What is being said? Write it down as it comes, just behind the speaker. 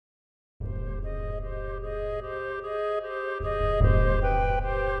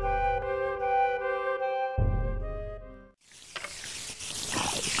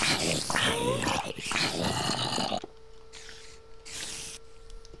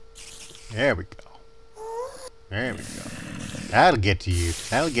There we go. There we go. That'll get to you.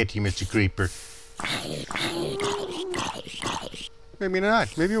 That'll get to you, Mr. Creeper. Maybe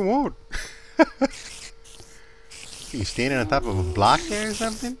not. Maybe it won't. You standing on top of a block there or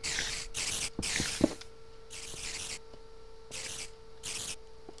something?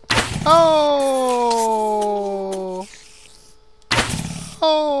 Oh!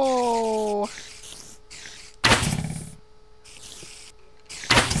 Oh!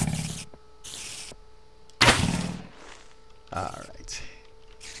 All right.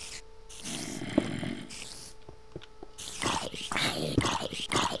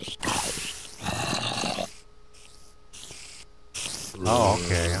 Oh,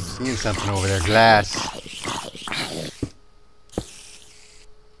 okay. I'm seeing something over there. Glass.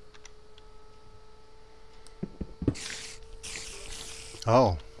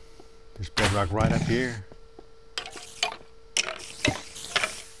 Oh. There's bedrock right up here.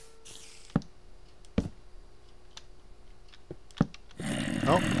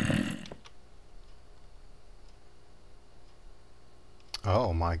 Oh.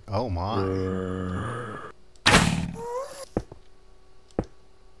 Oh my. Oh my.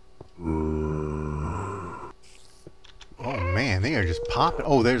 Oh man, they are just popping.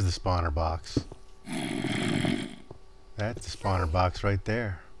 Oh, there's the spawner box. That's the spawner box right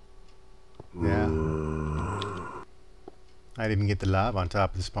there. Yeah. I didn't even get the lava on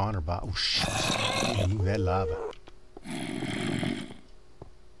top of the spawner box. Oh shit. Move that lava.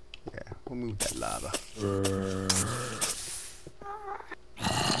 Yeah, we'll move that lava.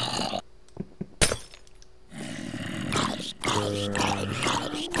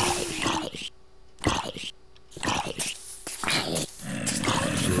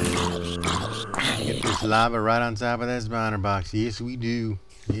 Get this lava right on top of that spawner box. Yes, we do.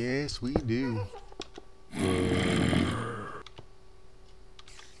 Yes, we do.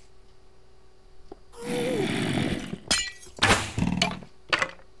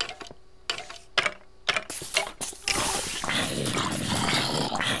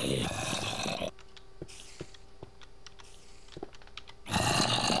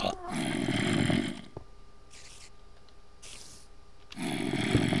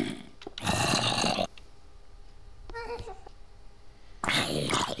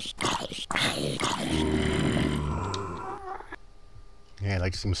 Yeah, I'd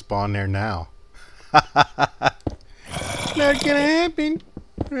like to see him spawn there now. Not gonna happen.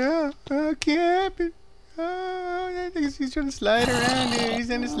 Oh, can't happen. Oh, I think he's trying to slide around here. He's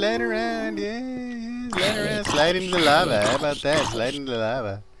trying to slide around. Yeah, slide around. Slide into the lava. How about that? Slide into the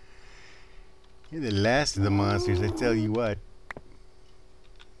lava. You're the last of the monsters, I tell you what.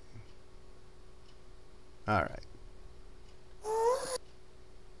 Alright.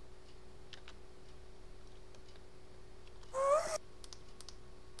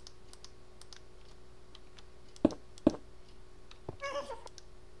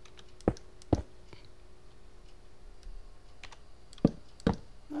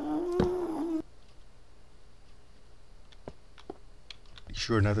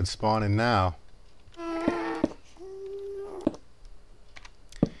 Sure, nothing's spawning now.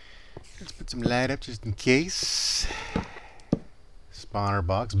 Let's put some light up just in case. Spawner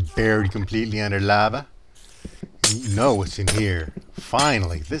box buried completely under lava. And you know what's in here.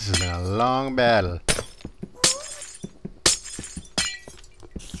 Finally, this has been a long battle.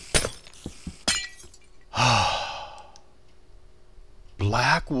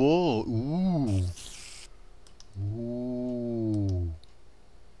 Black wool. Ooh. Ooh.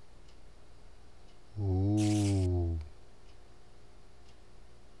 Ooh.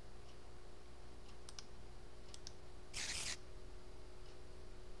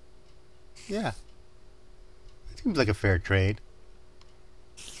 Yeah. Seems like a fair trade.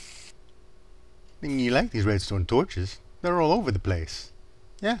 I mean, you like these redstone torches. They're all over the place.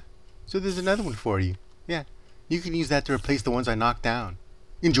 Yeah. So there's another one for you. Yeah. You can use that to replace the ones I knocked down.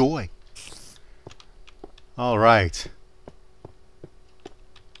 Enjoy. Alright.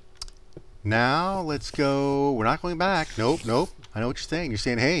 Now, let's go. We're not going back. Nope, nope. I know what you're saying. You're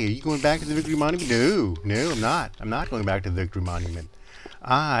saying, hey, are you going back to the Victory Monument? No, no, I'm not. I'm not going back to the Victory Monument.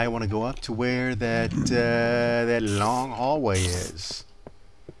 I want to go up to where that that long hallway is.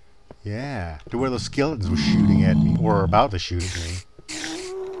 Yeah, to where those skeletons were shooting at me, or about to shoot at me.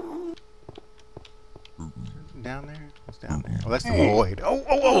 Down there? What's down there? Oh, that's the void. Oh,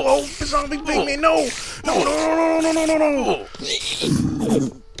 oh, oh, oh! Something big man! No! No, no, no, no, no, no, no, no!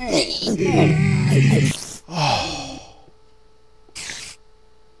 Oh.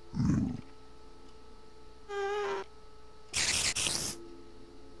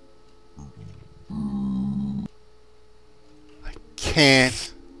 I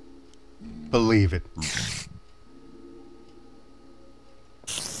can't believe it.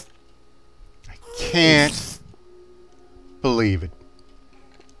 I can't believe it.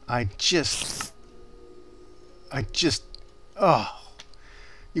 I just, oh,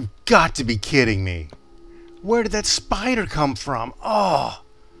 you've got to be kidding me. Where did that spider come from? Oh,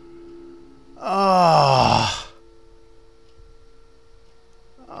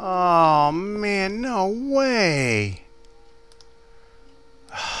 oh man, no way.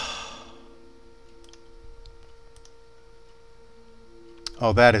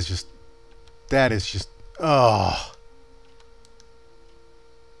 Oh, that is just, oh.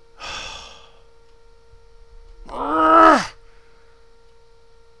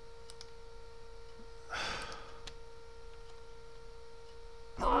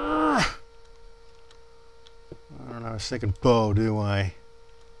 I don't have a second bow, do I?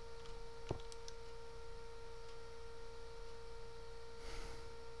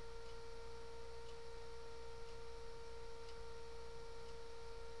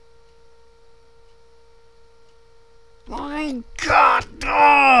 My God!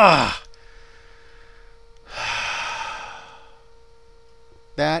 Ah!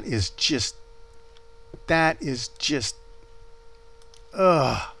 That is just,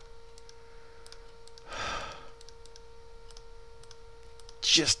 ugh.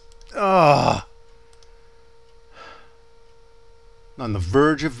 Just, ugh. On the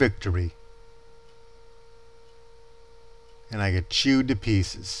verge of victory. And I get chewed to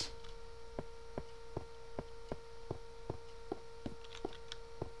pieces.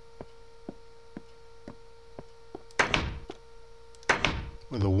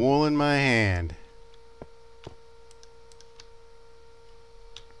 With a wool in my hand.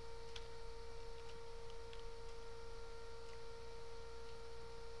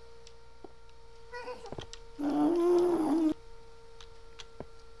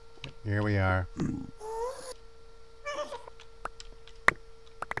 Here we are.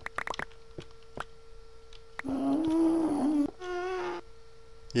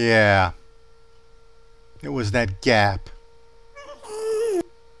 Yeah. It was that gap.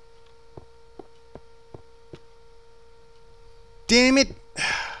 Damn it!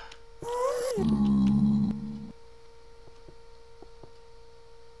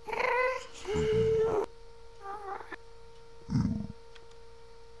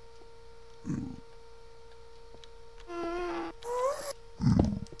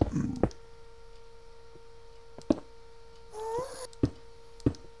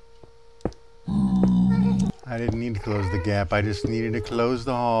 I didn't need to close the gap. I just needed to close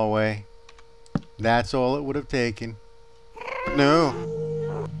the hallway. That's all it would have taken. No.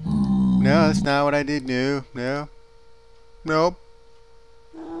 No, that's not what I did. No. No. Nope.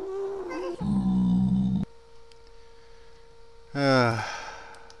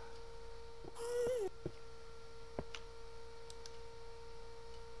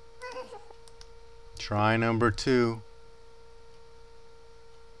 Try number 2.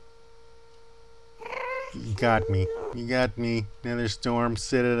 You got me. You got me. Netherstorm,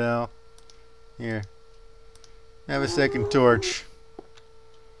 Citadel. Here. Have a second torch.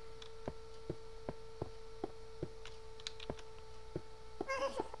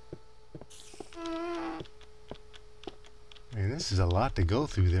 Man, this is a lot to go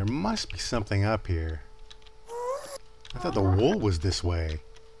through. There must be something up here. I thought the wool was this way.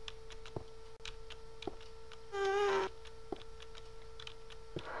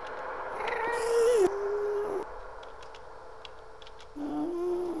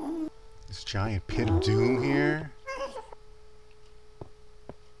 This giant pit of doom here.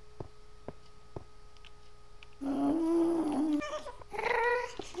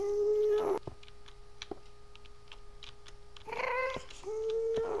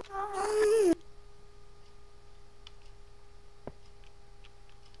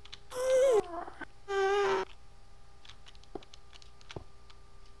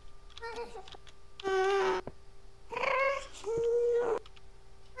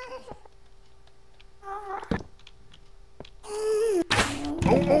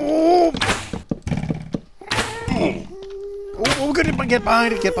 Oh, good. Get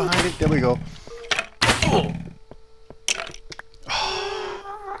behind it. Get behind it. There we go.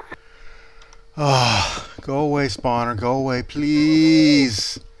 Oh, go away, spawner. Go away,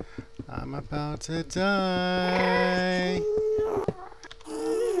 please. I'm about to die.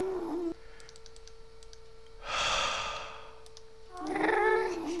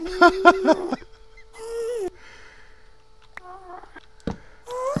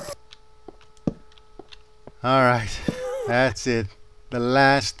 Alright, that's it. The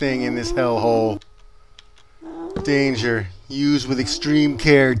last thing in this hellhole. Danger. Use with extreme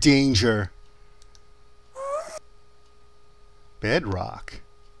care. Danger. Bedrock.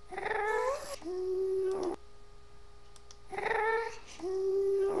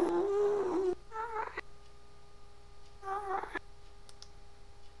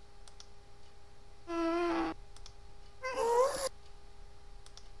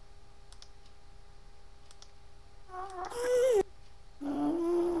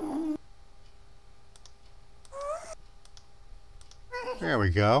 There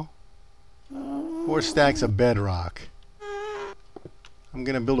we go. 4 stacks of bedrock. I'm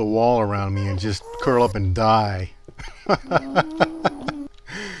gonna build a wall around me and just curl up and die.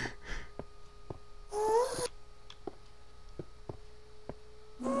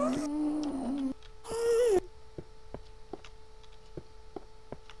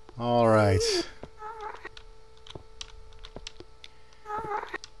 All right.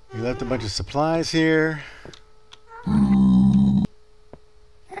 We left a bunch of supplies here.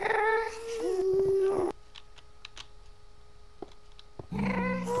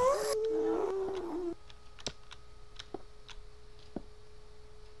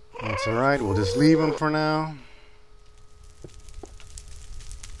 That's alright, we'll just leave them for now.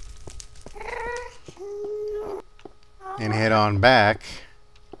 And head on back.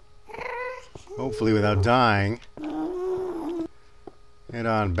 Hopefully without dying. Head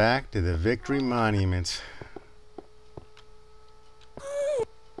on back to the Victory Monument.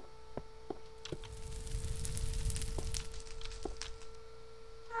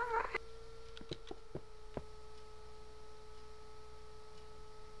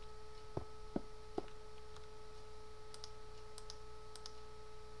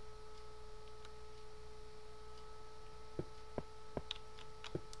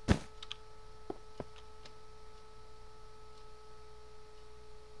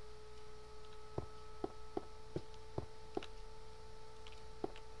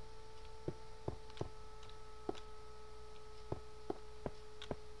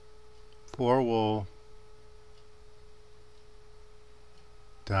 Four wool,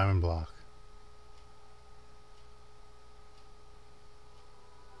 diamond block.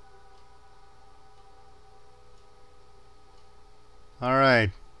 All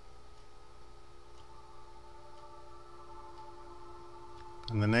right.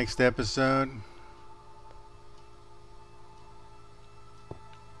 In the next episode,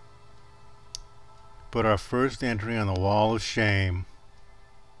 put our first entry on the wall of shame.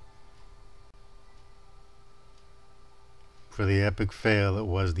 For the epic fail that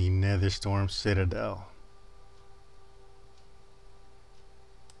was the Netherstorm Citadel.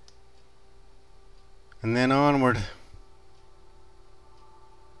 And then onward.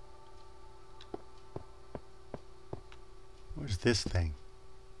 Where's this thing?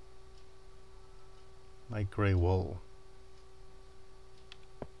 Light gray wool.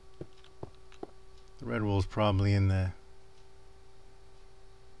 The red wool's probably in the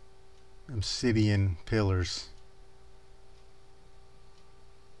obsidian pillars.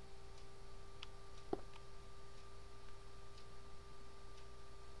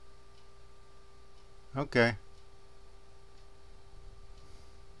 Okay.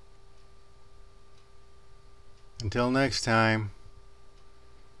 Until next time,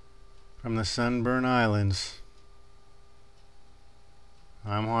 from the Sunburn Islands,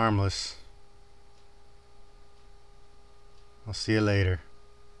 I'm Harmless. I'll see you later.